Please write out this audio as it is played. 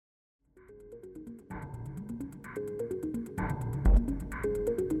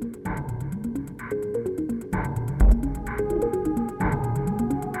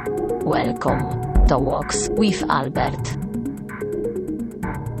Welcome to Walks with Albert.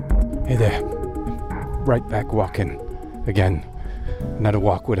 Hey there. Right back walking again. Another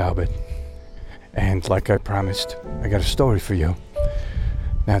walk with Albert. And like I promised, I got a story for you.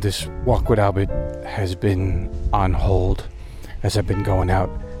 Now this walk with Albert has been on hold as I've been going out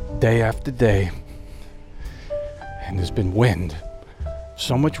day after day. And there's been wind.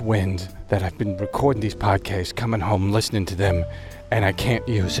 So much wind that I've been recording these podcasts, coming home, listening to them, and I can't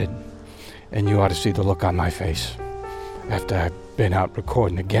use it. And you ought to see the look on my face after I've been out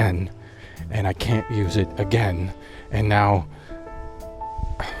recording again, and I can't use it again. And now,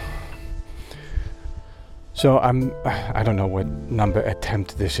 so I don't know what number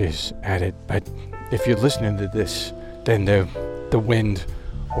attempt this is at it, but if you're listening to this, then the wind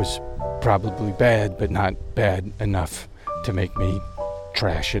was probably bad, but not bad enough to make me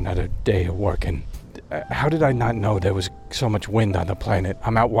trash another day of working. How did I not know there was so much wind on the planet?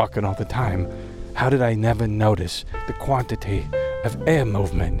 I'm out walking all the time. How did I never notice the quantity of air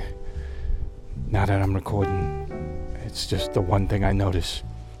movement? Now that I'm recording, it's just the one thing I notice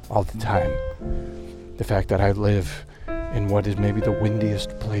all the time. The fact that I live in what is maybe the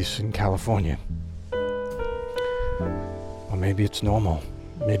windiest place in California. Or maybe it's normal.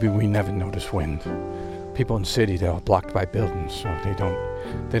 Maybe we never notice wind. People in the city, they're blocked by buildings, so they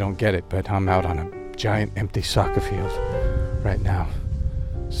don't get it. But I'm out on a giant empty soccer field right now.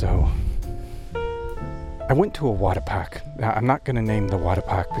 So I went to a water park. Now I'm not going to name the water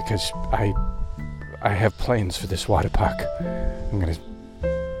park because I have plans for this water park.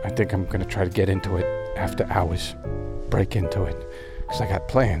 I think I'm going to try to get into it after hours, break into it, because I got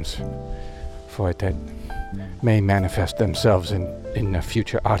plans for it that may manifest themselves in a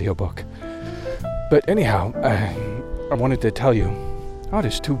future audiobook. But anyhow, I wanted to tell you,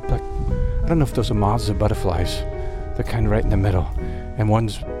 there's two, I don't know if those are moths or butterflies. They're kind of right in the middle. And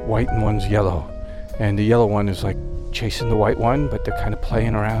one's white and one's yellow. And the yellow one is like chasing the white one, but they're kind of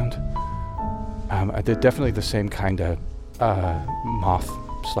playing around. They're definitely the same kind of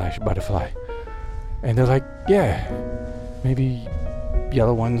moth/butterfly. And they're like, yeah, maybe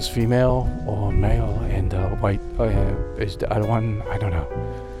yellow one's female or male, and white is the other one. I don't know.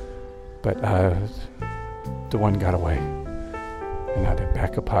 But the one got away. And now they're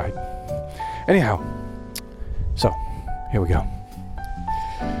back apart. Anyhow, so here we go.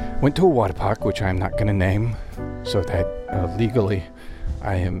 Went to a water park, which I'm not going to name, so that legally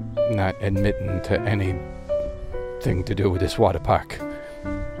I am not admitting to anything to do with this water park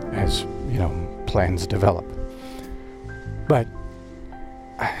as, plans develop. But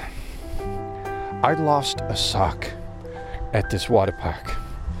I lost a sock at this water park,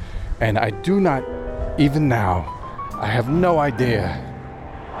 and I do not, even now, I have no idea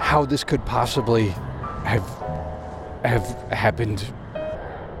how this could possibly have happened.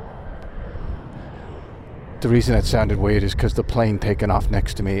 The reason that sounded weird is because the plane taking off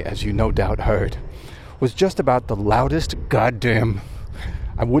next to me, as you no doubt heard, was just about the loudest goddamn...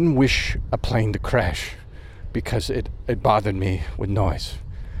 I wouldn't wish a plane to crash because it bothered me with noise.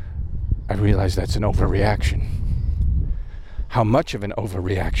 I realize that's an overreaction. How much of an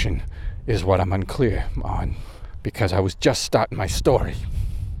overreaction is what I'm unclear on, because I was just starting my story.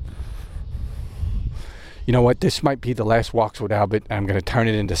 You know what? This might be the last Walks with Albert. I'm going to turn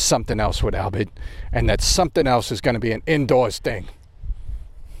it into something else with Albert. And that something else is going to be an indoors thing.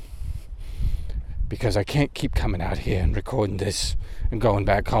 Because I can't keep coming out here and recording this and going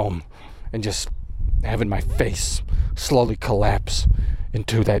back home and just having my face slowly collapse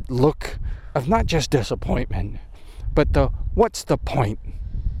into that look of not just disappointment, but the what's the point,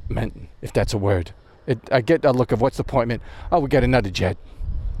 if that's a word. I get a look of what's the point. Oh, we got another jet.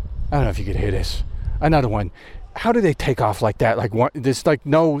 I don't know if you could hear this. Another one. How do they take off like that? Like there's like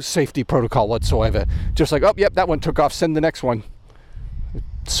no safety protocol whatsoever. Just like, oh, yep, that one took off. Send the next one.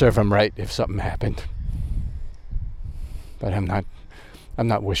 Serve them right if something happened. But I'm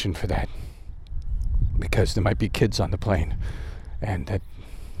not wishing for that, because there might be kids on the plane, and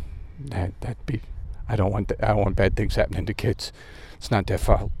I don't want bad things happening to kids. It's not their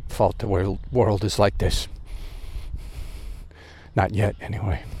fault the world is like this. Not yet,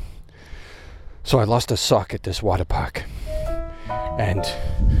 anyway. So I lost a sock at this water park. And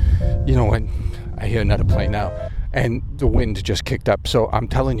you know what? I hear another plane now. And the wind just kicked up. So I'm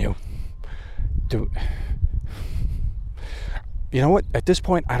telling you, you know what? At this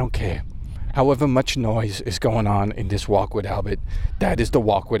point, I don't care. However much noise is going on in this walk with Albert, that is the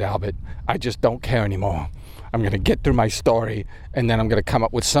walk with Albert. I just don't care anymore. I'm going to get through my story, and then I'm going to come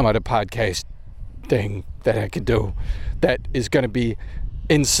up with some other podcast thing that I could do that is going to be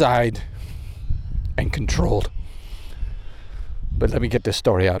inside and controlled. But let me get this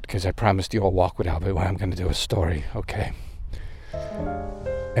story out, because I promised you I'll walk with Albert. Well, I'm going to do a story, okay?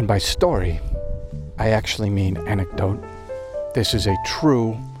 And by story, I actually mean anecdote. This is a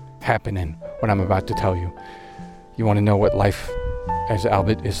true happening, what I'm about to tell you. You want to know what life as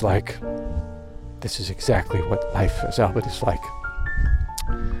Albert is like? This is exactly what life as Albert is like.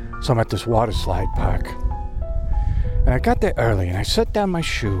 So I'm at this water slide park. And I got there early, and I set down my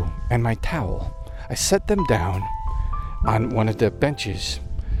shoe and my towel. I set them down on one of the benches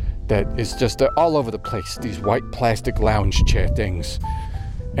that is just they're all over the place, these white plastic lounge chair things.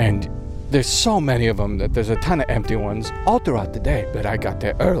 And there's so many of them that there's a ton of empty ones all throughout the day. But I got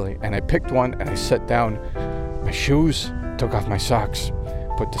there early, and I picked one, and I set down my shoes, took off my socks,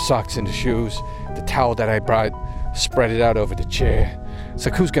 put the socks in the shoes, the towel that I brought, spread it out over the chair. It's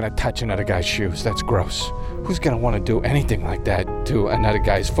like, who's going to touch another guy's shoes? That's gross. Who's going to want to do anything like that to another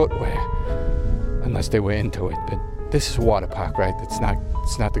guy's footwear? Unless they were into it. But this is a water park, right? It's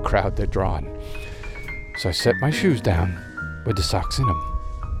not the crowd they're drawing. So I set my shoes down with the socks in them.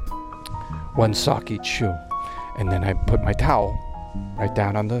 One sock each shoe. And then I put my towel right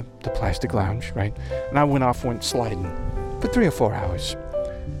down on the plastic lounge, right? And I went sliding for 3 or 4 hours.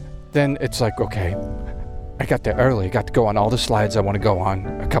 Then it's like, okay, I got there early, got to go on all the slides I want to go on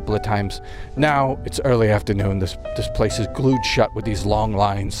a couple of times. Now it's early afternoon, this place is glued shut with these long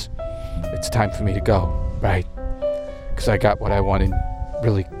lines. It's time for me to go, right? Because I got what I wanted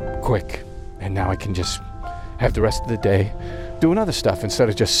really quick, and now I can just have the rest of the day doing other stuff instead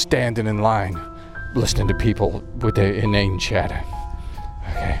of just standing in line listening to people with their inane chatter.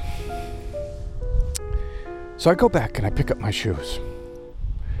 Okay. So I go back and I pick up my shoes,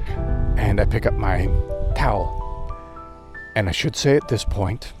 and I pick up my towel. And I should say at this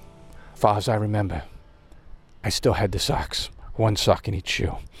point, far as I remember, I still had the socks, one sock in each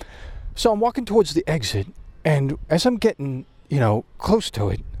shoe. So I'm walking towards the exit, and as I'm getting, close to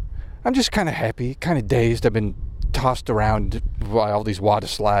it, I'm just kind of happy, kind of dazed. I've been tossed around by all these water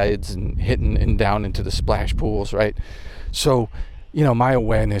slides and hitting and down into the splash pools, right? So, my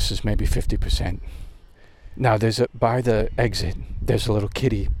awareness is maybe 50%. Now, by the exit, there's a little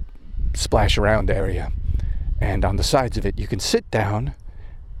kiddie splash around area. And on the sides of it, you can sit down.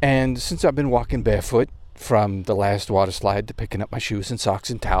 And since I've been walking barefoot from the last water slide to picking up my shoes and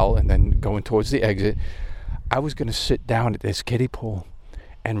socks and towel and then going towards the exit, I was going to sit down at this kiddie pool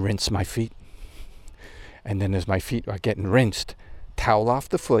and rinse my feet. And then as my feet are getting rinsed, towel off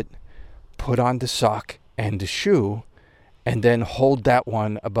the foot, put on the sock and the shoe, and then hold that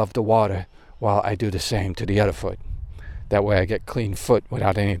one above the water while I do the same to the other foot. That way I get clean foot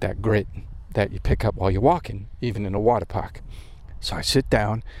without any of that grit that you pick up while you're walking, even in a water park. So I sit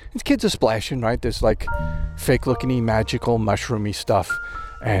down, and the kids are splashing, right? There's like fake-looking-y, magical, mushroomy stuff.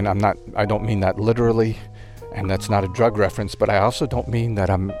 And I don't mean that literally, and that's not a drug reference, but I also don't mean that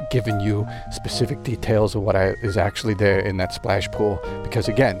I'm giving you specific details of what is actually there in that splash pool. Because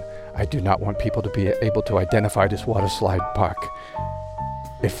again, I do not want people to be able to identify this water slide park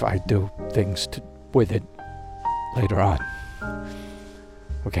if I do things with it later on.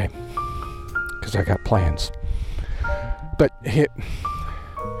 Okay? Because I got plans. But here,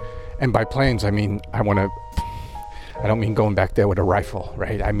 and by plans, I mean, I don't mean going back there with a rifle,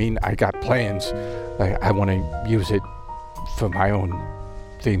 right? I mean, I got plans. Like, I want to use it for my own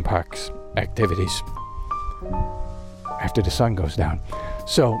theme parks activities after the sun goes down.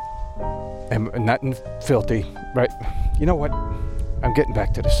 So, and nothing filthy, right? You know what? I'm getting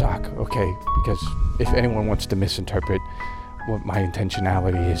back to the sock, okay? Because if anyone wants to misinterpret what my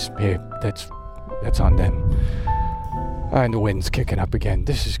intentionality is here, that's on them. And the wind's kicking up again.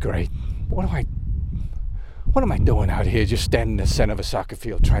 This is great. What am I doing out here just standing in the center of a soccer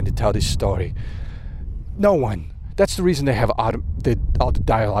field trying to tell this story? No one. That's the reason they have all the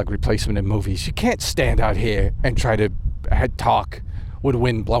dialogue replacement in movies. You can't stand out here and try to talk with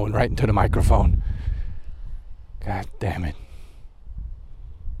wind blowing right into the microphone. God damn it.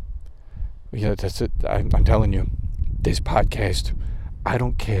 That's it. I'm telling you, this podcast, I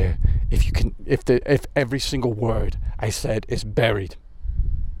don't care if every single word I said is buried.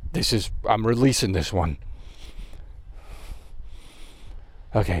 I'm releasing this one.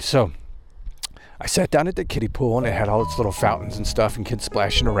 Okay, so I sat down at the kiddie pool, and it had all its little fountains and stuff and kids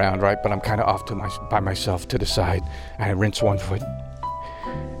splashing around, right? But I'm kind of off by myself to the side, and I rinse one foot,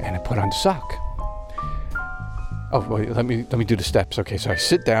 and I put on the sock. Oh, wait, let me do the steps. Okay, so I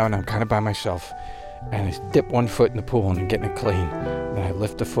sit down, I'm kind of by myself, and I dip one foot in the pool and I'm getting it clean. Then I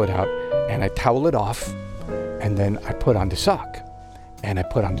lift the foot out, and I towel it off, and then I put on the sock, and I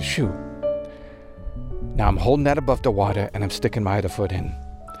put on the shoe. Now I'm holding that above the water, and I'm sticking my other foot in.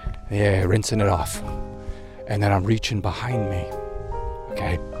 Yeah, rinsing it off. And then I'm reaching behind me,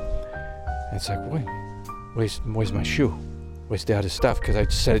 okay? And it's like, where's my shoe? Where's the other stuff? Because I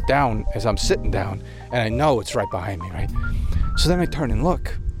set it down as I'm sitting down, and I know it's right behind me, right? So then I turn and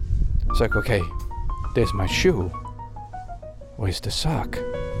look. It's like, okay, there's my shoe. Where's the sock?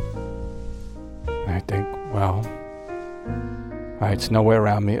 And I think, well, it's nowhere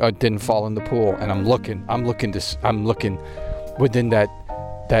around me. It didn't fall in the pool, and I'm looking within that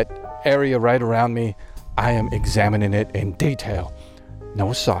area right around me. I am examining it in detail.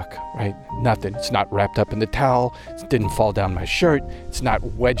 No sock, right? Nothing. It's not wrapped up in the towel. It didn't fall down my shirt. It's not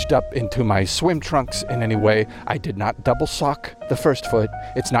wedged up into my swim trunks in any way. I did not double sock the first foot.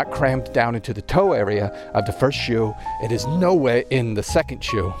 It's not crammed down into the toe area of the first shoe. It is nowhere in the second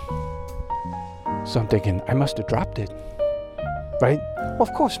shoe. So I'm thinking, I must have dropped it, right? Well,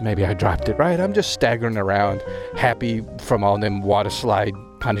 of course, maybe I dropped it, right? I'm just staggering around, happy from all them water slide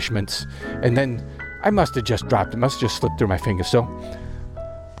punishments. And then I must have just dropped it. Must have just slipped through my fingers. So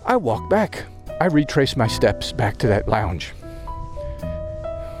I walk back. I retrace my steps back to that lounge.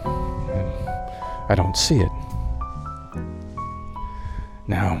 And I don't see it.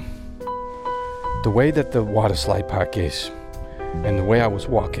 Now, the way that the water slide park is, and the way I was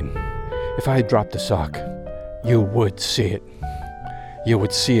walking, if I had dropped the sock, you would see it. You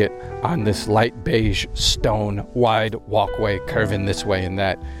would see it on this light beige stone wide walkway curving this way and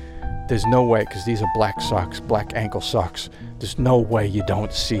that. There's no way, because these are black socks, black ankle socks. There's no way you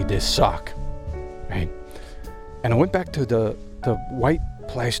don't see this sock, right? And I went back to the white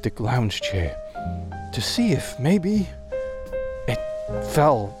plastic lounge chair to see if maybe it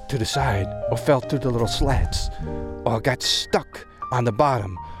fell to the side or fell through the little slats or got stuck on the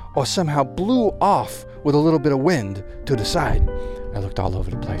bottom or somehow blew off with a little bit of wind to the side. I looked all over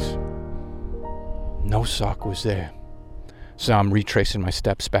the place. No sock was there. So I'm retracing my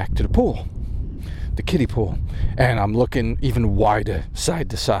steps back to the pool, the kiddie pool, and I'm looking even wider side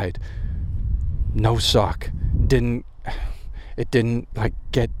to side. No sock. It didn't like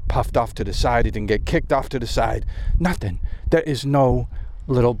get puffed off to the side. It didn't get kicked off to the side. Nothing. There is no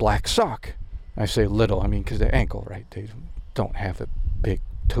little black sock. I say little, I mean, because they're ankle, right? They don't have a big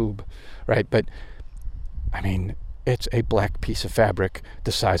tube, right? But I mean, it's a black piece of fabric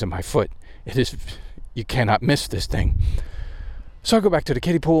the size of my foot. It is. You cannot miss this thing. So I go back to the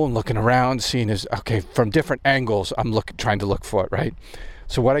kiddie pool and looking around, seeing from different angles, I'm trying to look for it, right?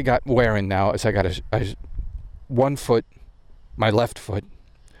 So what I got wearing now is I got a one foot, my left foot,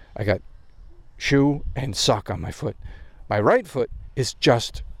 I got shoe and sock on my foot. My right foot is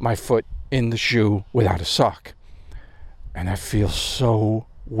just my foot in the shoe without a sock. And I feel so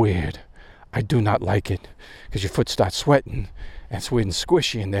weird. I do not like it because your foot starts sweating and it's weird and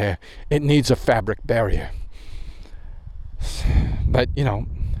squishy in there. It needs a fabric barrier. But,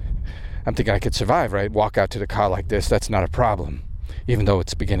 I'm thinking I could survive, right? Walk out to the car like this, that's not a problem. Even though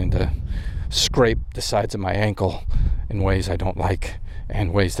it's beginning to scrape the sides of my ankle in ways I don't like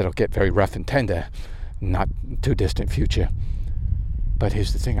and ways that'll get very rough and tender, not too distant future. But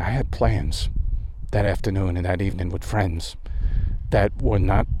here's the thing, I had plans that afternoon and that evening with friends that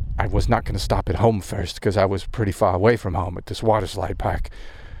I was not going to stop at home first because I was pretty far away from home at this water slide park.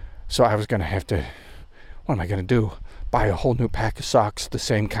 So I was going to have to, what am I going to do? Buy a whole new pack of socks, the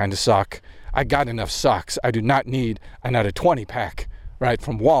same kind of sock. I got enough socks. I do not need another 20 pack, right,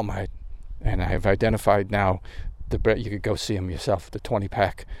 from Walmart. And I have identified now, you could go see them yourself, the 20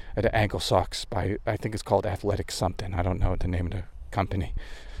 pack of the ankle socks by, I think it's called Athletic something. I don't know the name of the company.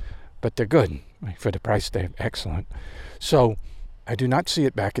 But they're good. For the price, they're excellent. So I do not see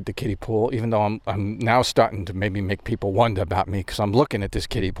it back at the kiddie pool, even though I'm now starting to maybe make people wonder about me because I'm looking at this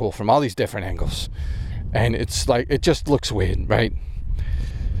kiddie pool from all these different angles. And it's like, it just looks weird, right?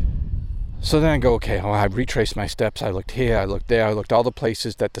 So then I go, okay, well, I retraced my steps. I looked here, I looked there, I looked all the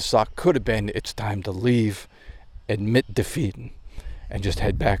places that the sock could have been. It's time to leave, admit defeat, and just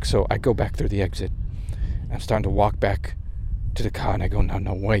head back. So I go back through the exit. I'm starting to walk back to the car, and I go,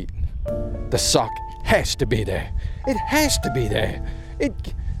 no, wait. The sock has to be there. It has to be there.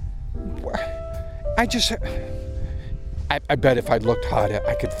 I bet if I'd looked harder,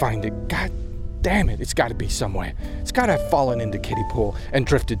 I could find it. God damn it, it's got to be somewhere. It's got to have fallen into kiddie pool and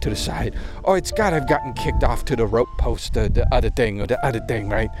drifted to the side. Or it's got to have gotten kicked off to the rope post or the other thing,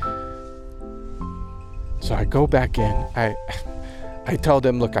 right? So I go back in. I tell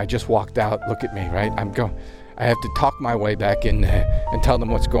them, look, I just walked out. Look at me, right? I have to talk my way back in there and tell them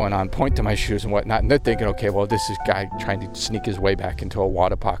what's going on, point to my shoes and whatnot. And they're thinking, okay, well, this is a guy trying to sneak his way back into a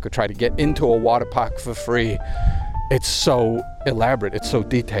water park or try to get into a water park for free. It's so elaborate, it's so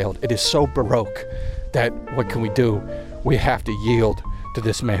detailed, it is so baroque that what can we do? We have to yield to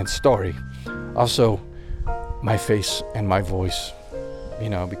this man's story. Also, my face and my voice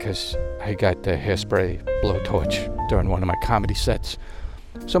because I got the hairspray blowtorch during one of my comedy sets.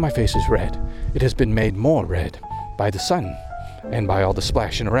 So my face is red. It has been made more red by the sun and by all the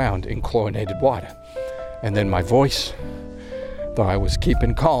splashing around in chlorinated water. And then my voice, though I was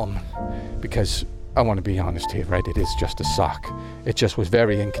keeping calm, because I want to be honest here, right? It is just a sock. It just was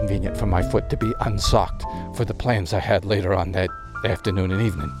very inconvenient for my foot to be unsocked for the plans I had later on that afternoon and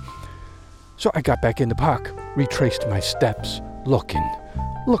evening. So I got back in the park, retraced my steps, looking.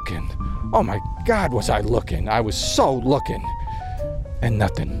 Oh my God, was I looking? I was so looking. And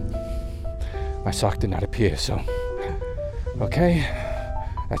nothing. My sock did not appear, so... Okay,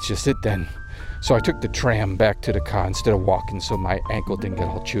 that's just it then. So I took the tram back to the car instead of walking so my ankle didn't get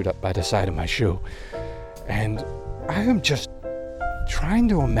all chewed up by the side of my shoe. And I am just trying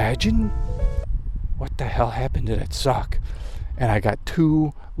to imagine what the hell happened to that sock. And I got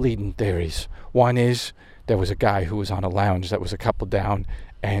two leading theories. One is there was a guy who was on a lounge that was a couple down,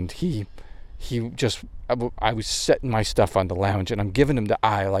 and I was setting my stuff on the lounge, and I'm giving him the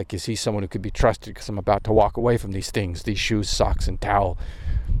eye, like, is he someone who could be trusted? Because I'm about to walk away from these things, these shoes, socks, and towel.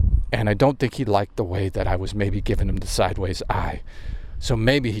 And I don't think he liked the way that I was maybe giving him the sideways eye. So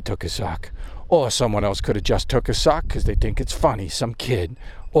maybe he took a sock. Or someone else could have just took a sock because they think it's funny, some kid.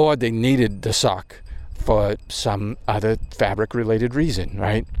 Or they needed the sock for some other fabric-related reason,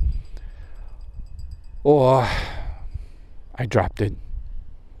 right? Or I dropped it.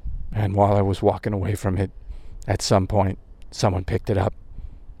 And while I was walking away from it, at some point, someone picked it up,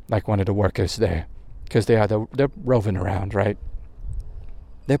 like one of the workers there. Because they're roving around, right?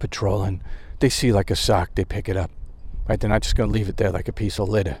 They're patrolling. They see like a sock, they pick it up. Right? They're not just going to leave it there like a piece of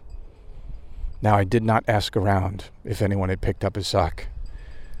litter. Now, I did not ask around if anyone had picked up a sock.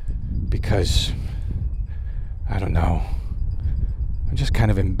 Because, I don't know. I'm just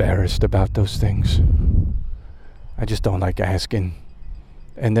kind of embarrassed about those things. I just don't like asking.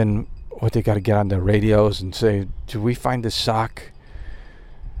 And then what, they got to get on the radios and say, "Did we find the sock?"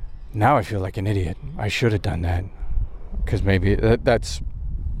 Now I feel like an idiot. I should have done that. Because maybe that's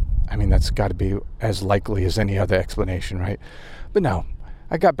got to be as likely as any other explanation, right? But no,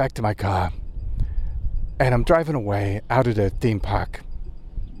 I got back to my car, and I'm driving away out of the theme park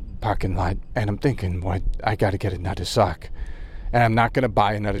parking lot, and I'm thinking, what? I got to get another sock. And I'm not going to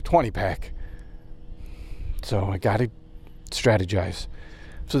buy another 20-pack. So I got to strategize.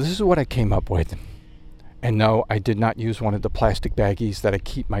 So this is what I came up with. And no, I did not use one of the plastic baggies that I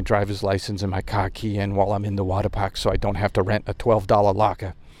keep my driver's license and my car key in while I'm in the water park so I don't have to rent a $12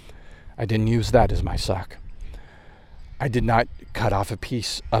 locker. I didn't use that as my sock. I did not cut off a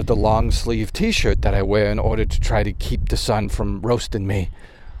piece of the long sleeve t-shirt that I wear in order to try to keep the sun from roasting me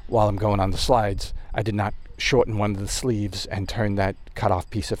while I'm going on the slides. I did not shorten one of the sleeves and turn that cut off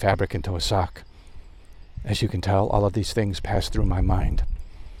piece of fabric into a sock. As you can tell, all of these things passed through my mind.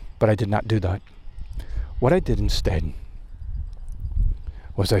 But I did not do that. What I did instead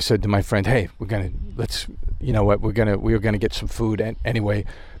was I said to my friend, "Hey, we're gonna get some food, and anyway,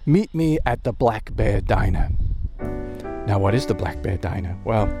 meet me at the Black Bear Diner." Now, what is the Black Bear Diner?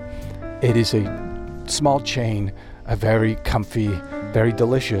 Well, it is a small chain, a very comfy, very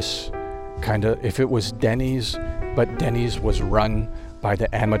delicious kind of, if it was Denny's, but Denny's was run by the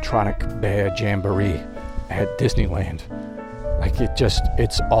animatronic bear jamboree at Disneyland. Like,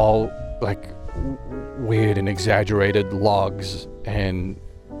 it's all like weird and exaggerated logs and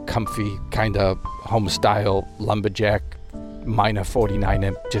comfy kind of home style lumberjack minor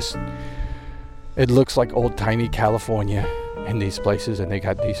 49 just, it looks like old timey California in these places, and they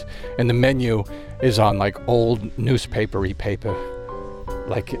got these, and the menu is on like old newspapery paper,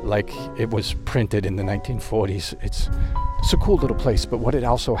 like it was printed in the 1940s. It's a cool little place, but what it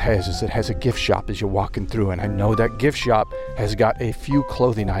also has is it has a gift shop as you're walking through, and I know that gift shop has got a few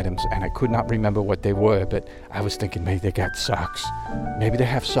clothing items, and I could not remember what they were, but I was thinking maybe they got socks. Maybe they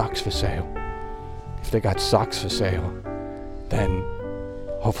have socks for sale. If they got socks for sale, then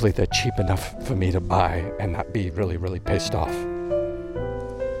hopefully they're cheap enough for me to buy and not be really, really pissed off.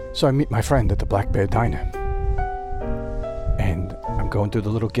 So I meet my friend at the Black Bear Diner, and I'm going through the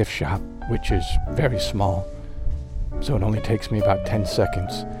little gift shop, which is very small. So it only takes me about 10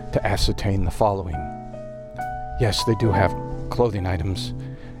 seconds to ascertain the following. Yes, they do have clothing items,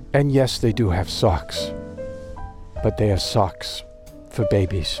 and yes, they do have socks. But they are socks for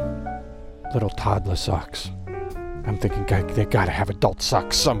babies, little toddler socks. I'm thinking, they gotta have adult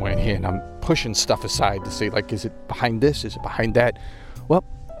socks somewhere in here, and I'm pushing stuff aside to say, like, is it behind this? Is it behind that? Well,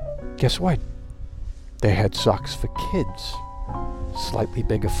 guess what? They had socks for kids, slightly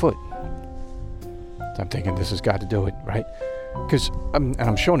bigger foot. So I'm thinking this has got to do it, right? Because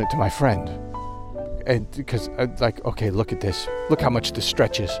I'm showing it to my friend. and because like, okay, look at this. Look how much this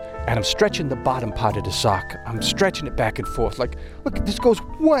stretches. And I'm stretching the bottom part of the sock. I'm stretching it back and forth. Like, look, this goes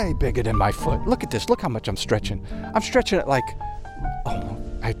way bigger than my foot. Look at this. Look how much I'm stretching. I'm stretching it like, oh,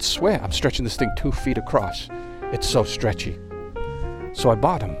 I swear, I'm stretching this thing 2 feet across. It's so stretchy. So I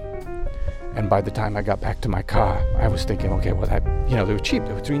bought them. And by the time I got back to my car, I was thinking, okay, well, they were cheap.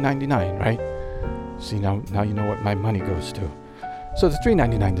 They were $3.99, right? See, now you know what my money goes to. So the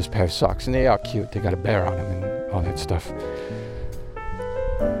 $3.99, this pair of socks, and they are cute. They got a bear on them and all that stuff.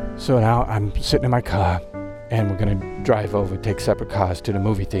 So now I'm sitting in my car, and we're going to drive over, take separate cars to the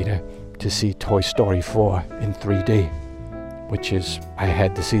movie theater to see Toy Story 4 in 3D, which is, I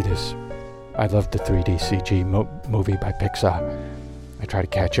had to see this. I love the 3D CG movie by Pixar. I try to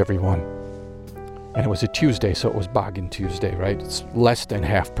catch every one. And it was a Tuesday, so it was bargain Tuesday, right? It's less than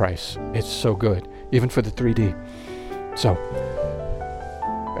half price. It's so good, even for the 3D. So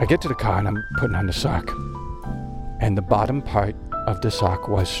I get to the car and I'm putting on the sock. And the bottom part of the sock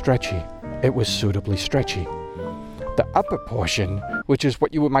was stretchy. It was suitably stretchy. The upper portion, which is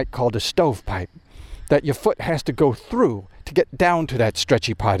what you might call the stovepipe, that your foot has to go through to get down to that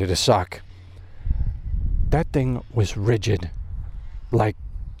stretchy part of the sock. That thing was rigid, like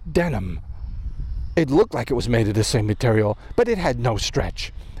denim. It looked like it was made of the same material, but it had no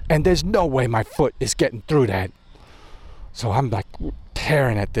stretch. And there's no way my foot is getting through that. So I'm like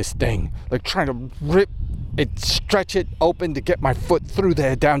tearing at this thing, like trying to rip it, stretch it open to get my foot through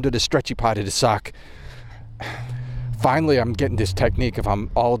there down to the stretchy part of the sock. Finally, I'm getting this technique of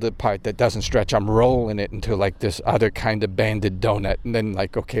all the part that doesn't stretch, I'm rolling it into like this other kind of banded donut. And then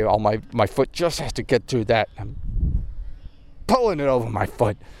like, okay, all my foot just has to get through that. I'm pulling it over my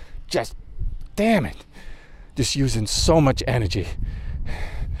foot. Just, damn it. Just using so much energy.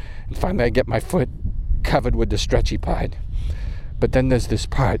 And finally I get my foot covered with the stretchy part. But then there's this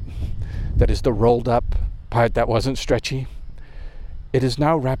part that is the rolled up part that wasn't stretchy. It is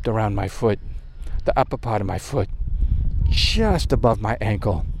now wrapped around my foot, the upper part of my foot, just above my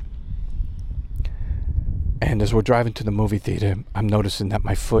ankle. And as we're driving to the movie theater, I'm noticing that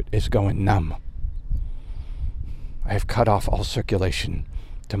my foot is going numb. I have cut off all circulation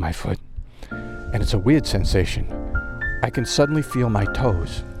to my foot. And it's a weird sensation. I can suddenly feel my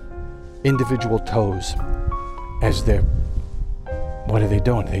toes, individual toes, as they're, what are they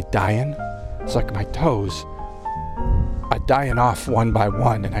doing? Are they dying? It's like my toes are dying off one by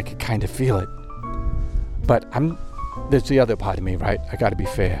one, and I can kind of feel it. But there's the other part of me, right? I gotta be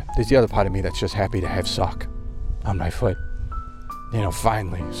fair. There's the other part of me that's just happy to have sock on my foot.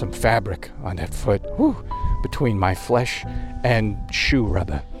 Finally, some fabric on that foot, between my flesh and shoe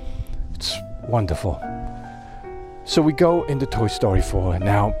rubber. It's wonderful. So we go into Toy Story 4.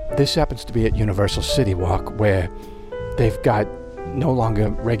 Now, this happens to be at Universal City Walk, where they've got no longer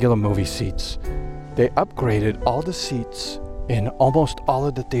regular movie seats. They upgraded all the seats in almost all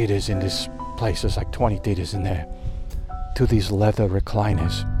of the theaters in this place. There's like 20 theaters in there, to these leather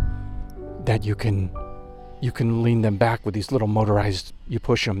recliners that you can lean them back with these little motorized, you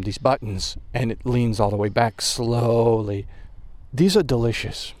push them, these buttons, and it leans all the way back slowly. These are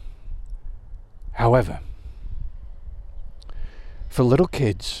delicious. However, for little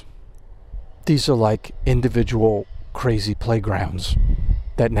kids, these are like individual crazy playgrounds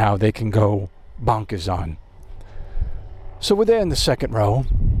that now they can go bonkers on. So we're there in the second row,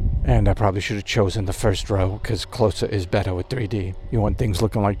 and I probably should have chosen the first row because closer is better with 3D. You want things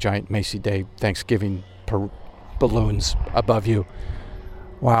looking like giant Macy Day Thanksgiving balloons above you.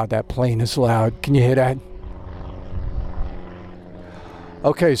 Wow, that plane is loud. Can you hear that?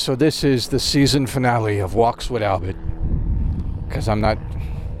 Okay, so this is the season finale of Walks with Albert. Because I'm not...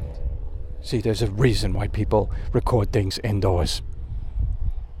 See, there's a reason why people record things indoors.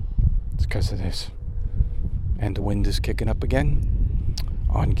 It's because of this. And the wind is kicking up again.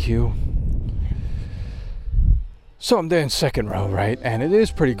 On cue. So I'm there in second row, right? And it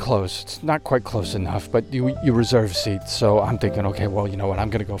is pretty close. It's not quite close enough, but you reserve seats. So I'm thinking, okay, well, you know what? I'm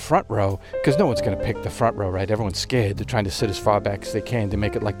going to go front row because no one's going to pick the front row, right? Everyone's scared. They're trying to sit as far back as they can to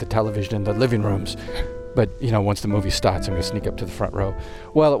make it like the television in the living rooms. But, once the movie starts, I'm going to sneak up to the front row.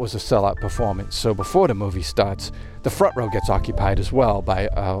 Well, it was a sellout performance. So before the movie starts, the front row gets occupied as well by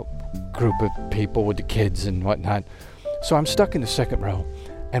a group of people with the kids and whatnot. So I'm stuck in the second row.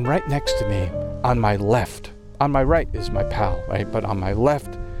 And right next to me, on my left, on my right is my pal, right? But on my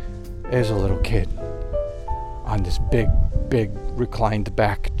left is a little kid on this big reclined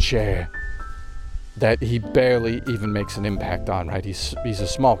back chair that he barely even makes an impact on, right? He's a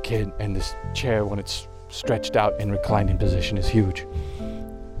small kid, and this chair, when it's stretched out in reclining position, is huge.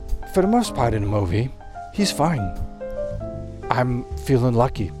 For the most part in the movie, he's fine. I'm feeling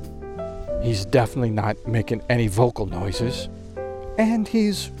lucky. He's definitely not making any vocal noises. And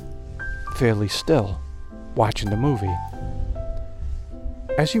he's fairly still watching the movie.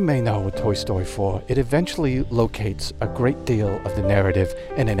 As you may know with Toy Story 4, it eventually locates a great deal of the narrative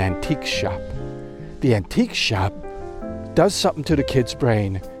in an antique shop. The antique shop does something to the kid's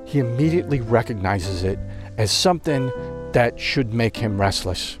brain. He immediately recognizes it as something that should make him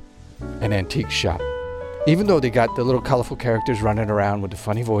restless. An antique shop. Even though they got the little colorful characters running around with the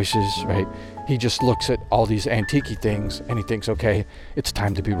funny voices, right? He just looks at all these antique-y things and he thinks, okay, it's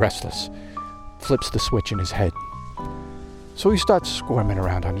time to be restless. Flips the switch in his head. So he starts squirming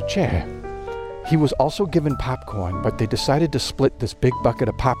around on a chair. He was also given popcorn, but they decided to split this big bucket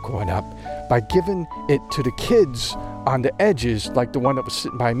of popcorn up by giving it to the kids on the edges, like the one that was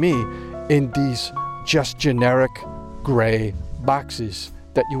sitting by me, in these just generic gray boxes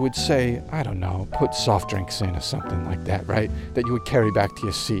that you would say, I don't know, put soft drinks in or something like that, right? That you would carry back to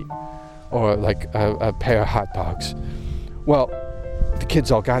your seat. Or like a pair of hot dogs. Well, the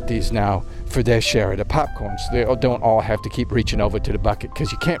kids all got these now for their share of the popcorn, so they don't all have to keep reaching over to the bucket,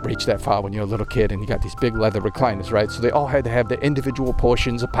 because you can't reach that far when you're a little kid and you got these big leather recliners, right? So they all had to have their individual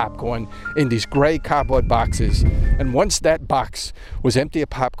portions of popcorn in these gray cardboard boxes. And once that box was empty of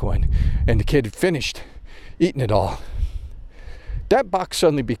popcorn and the kid had finished eating it all, that box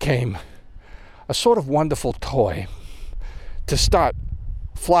suddenly became a sort of wonderful toy to start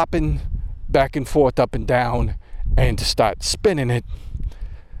flopping back and forth, up and down, and to start spinning it.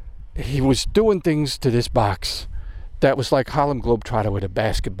 He was doing things to this box that was like Harlem Globetrotter with a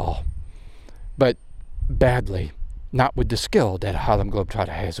basketball, but badly, not with the skill that a Harlem Globetrotter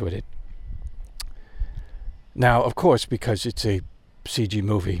has with it. Now, of course, because it's a CG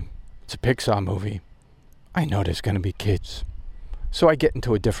movie, it's a Pixar movie, I know there's going to be kids. So I get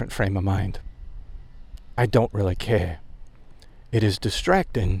into a different frame of mind. I don't really care. It is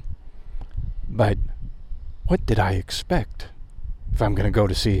distracting, but what did I expect? If I'm going to go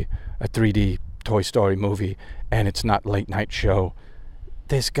to see a 3D Toy Story movie and it's not late night show,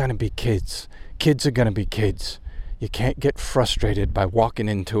 there's going to be kids. Kids are going to be kids. You can't get frustrated by walking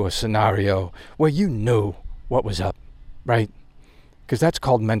into a scenario where you knew what was up, right? Because that's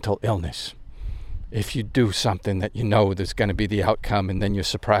called mental illness. If you do something that you know there's going to be the outcome and then you're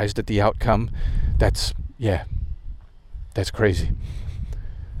surprised at the outcome, that's crazy.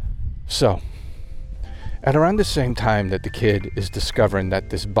 So, at around the same time that the kid is discovering that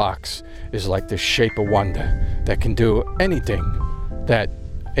this box is like this shape of wonder that can do anything that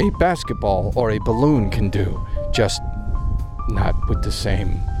a basketball or a balloon can do, just not with the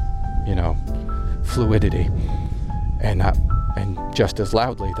same, fluidity, and just as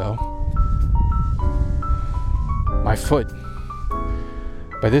loudly though. My foot.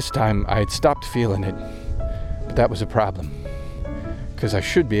 By this time I had stopped feeling it, but that was a problem, because I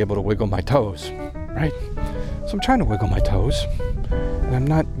should be able to wiggle my toes, right? So I'm trying to wiggle my toes, and I'm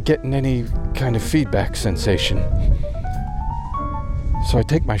not getting any kind of feedback sensation. So I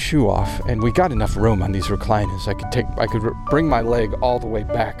take my shoe off, and we got enough room on these recliners. I could bring my leg all the way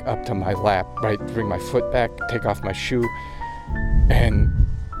back up to my lap, right? Bring my foot back, take off my shoe, and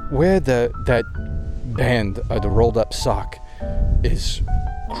where that band of the rolled up sock is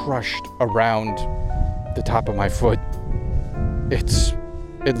crushed around the top of my foot,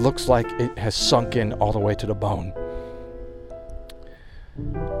 it looks like it has sunk in all the way to the bone.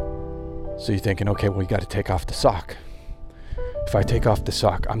 So you're thinking, okay, well, you got to take off the sock. If I take off the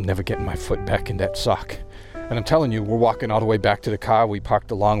sock, I'm never getting my foot back in that sock. And I'm telling you, we're walking all the way back to the car. We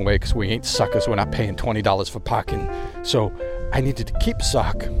parked a long way because we ain't suckers. We're not paying $20 for parking. So I needed to keep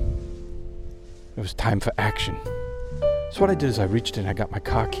sock. It was time for action. So what I did is I reached in, I got my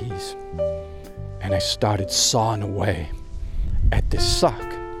car keys, and I started sawing away at this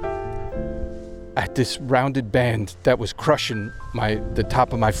sock, at this rounded band that was crushing the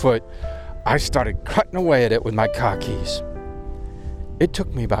top of my foot. I started cutting away at it with my car keys. It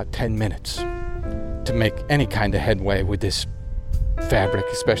took me about 10 minutes to make any kind of headway with this fabric,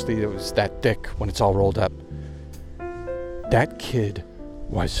 especially if it was that thick when it's all rolled up. That kid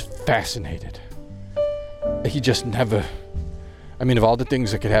was fascinated. He just never... of all the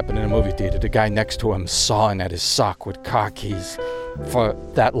things that could happen in a movie theater, the guy next to him sawing at his sock with car keys for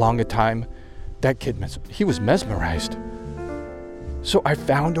that long a time, that kid, he was mesmerized. So I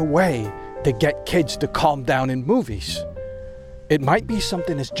found a way to get kids to calm down in movies. It might be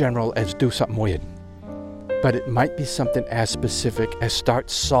something as general as do something weird, but it might be something as specific as start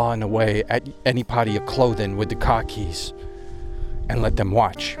sawing away at any part of your clothing with the car keys and let them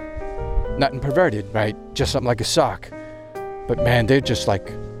watch. Nothing perverted, right? Just something like a sock. But man, they're just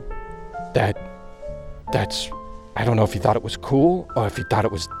like, that's, I don't know if he thought it was cool or if he thought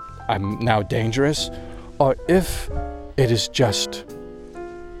it was I'm now dangerous, or if it is just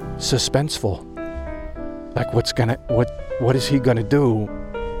suspenseful. Like what is he gonna do,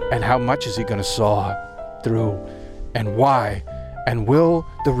 and how much is he gonna saw through, and why, and will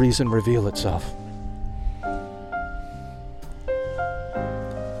the reason reveal itself?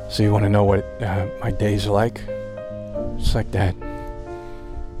 So you want to know what my days are like? It's like that.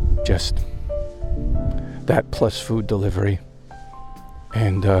 Just that plus food delivery,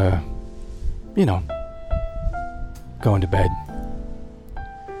 and going to bed.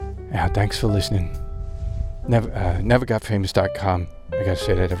 Yeah, thanks for listening. Nevergotfamous.com. I gotta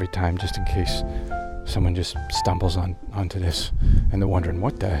say that every time, just in case someone just stumbles onto this and they're wondering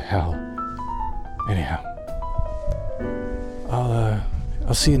what the hell. Anyhow,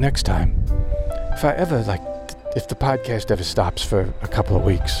 I'll see you next time. If I ever if the podcast ever stops for a couple of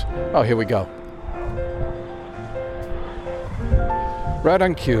weeks. Oh, here we go. Right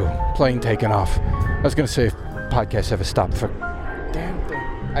on cue, plane taking off. I was gonna say if podcast ever stopped for damn thing.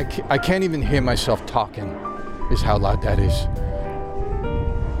 I can't even hear myself talking, is how loud that is.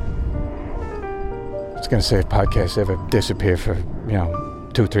 I was gonna say if podcasts ever disappear for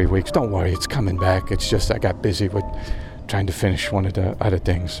 2-3 weeks, don't worry, it's coming back. It's just I got busy with trying to finish one of the other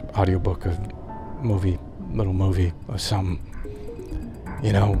things, audiobook of little movie or something.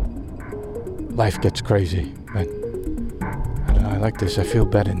 Life gets crazy, but I don't know, I like this. I feel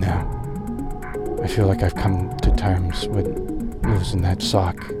better now. I feel like I've come to terms with losing that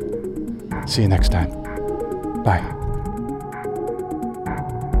sock. See you next time. Bye.